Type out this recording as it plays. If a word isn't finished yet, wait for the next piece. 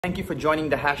Thank you for joining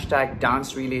the hashtag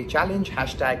Dance Relay Challenge,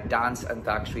 hashtag Dance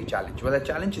Antakshari Challenge. Well, the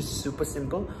challenge is super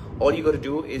simple. All you got to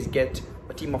do is get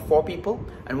a team of 4 people.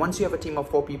 And once you have a team of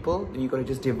 4 people, then you got to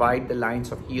just divide the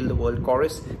lines of Heal the World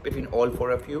chorus between all 4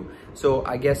 of you. So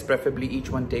I guess preferably each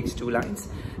one takes 2 lines.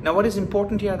 Now, what is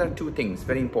important here, there are 2 things,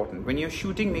 very important. When you're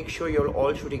shooting, make sure you're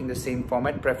all shooting in the same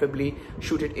format, preferably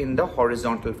shoot it in the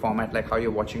horizontal format, like how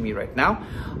you're watching me right now.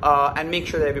 And make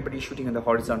sure that everybody's shooting in the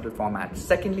horizontal format.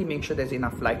 Secondly, make sure there's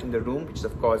enough light in the room, which is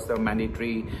of course the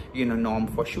mandatory norm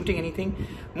for shooting anything.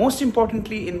 Most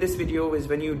importantly in this video is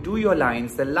when you do your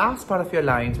lines, the last part of your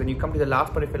lines, when you come to the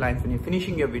last part of your lines, when you're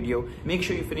finishing your video, make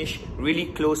sure you finish really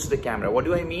close to the camera. What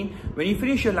do I mean? When you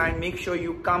finish your line, make sure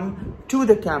you come to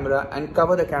the camera and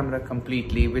cover the camera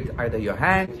completely with either your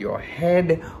hand, your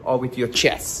head, or with your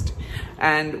chest.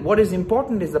 And what is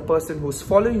important is the person who's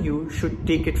following you should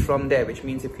take it from there, which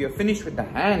means if you're finished with the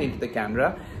hand into the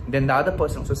camera, then the other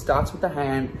person also starts with the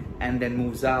hand and then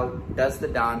moves out, does the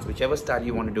dance, whichever style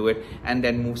you want to do it, and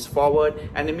then moves forward,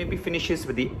 and then maybe finishes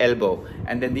with the elbow.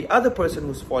 And then the other person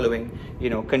who's following,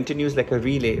 continues like a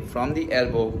relay from the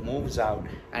elbow, moves out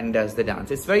and does the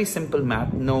dance. It's very simple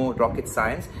math, no rocket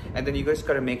science. And then you guys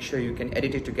got to make sure you can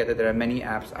edit it together. There are many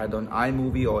apps either on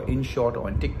iMovie or InShot or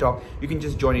on TikTok. You can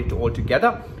just join it all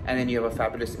together and then you have a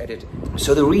fabulous edit.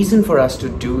 So the reason for us to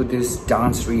do this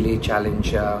dance relay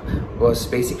challenge was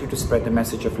basically to spread the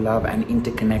message of love and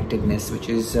interconnectedness, which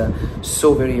is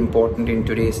so very important in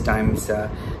today's times,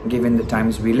 given the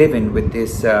times we live in with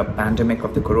this pandemic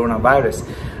of the coronavirus.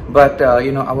 But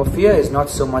our fear is not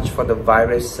so much for the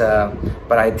virus,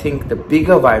 but I think the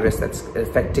bigger virus that's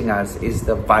affecting us is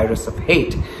the virus of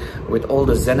hate. With all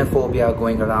the xenophobia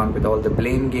going around, with all the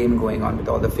blame game going on, with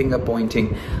all the finger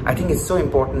pointing, I think it's so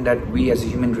important that we as a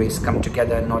human race come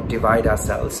together and not divide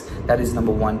ourselves. That is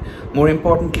number one. More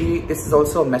importantly, this is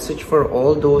also a message for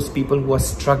all those people who are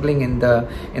struggling in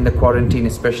the quarantine,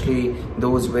 especially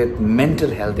those with mental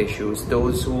health issues,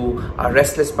 those who are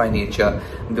restless by nature,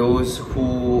 those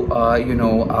who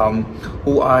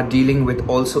who are dealing with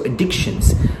also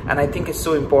addictions. And I think it's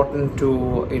so important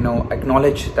to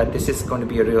acknowledge that this is going to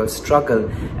be a real struggle,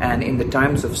 and in the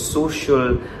times of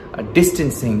social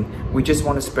distancing, we just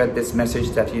want to spread this message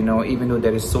that even though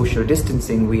there is social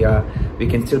distancing, we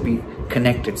can still be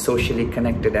connected, socially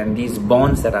connected, and these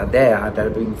bonds that are there, that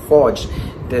are being forged,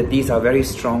 these are very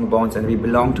strong bonds, and we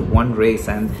belong to one race.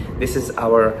 And this is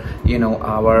our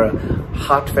our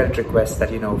heartfelt request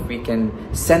that if we can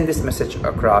send this message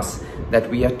across, that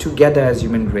we are together as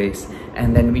human race,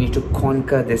 and then we need to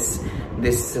conquer this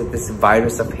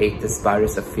virus of hate, this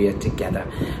virus of fear together,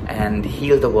 and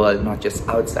heal the world, not just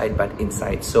outside but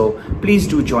inside. So please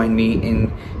do join me in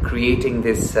creating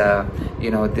this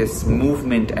this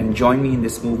movement, and join me in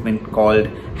this movement called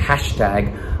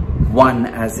hashtag one,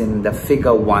 as in the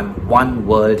figure one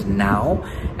world now.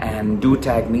 And do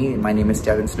tag me. My name is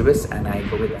Terence Lewis, and I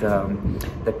go with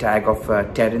the tag of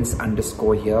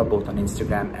Terence_ here, both on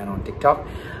Instagram and on TikTok.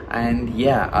 And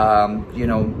yeah,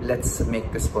 let's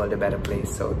make this world a better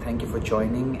place. So thank you for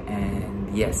joining,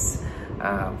 and yes,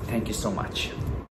 thank you so much.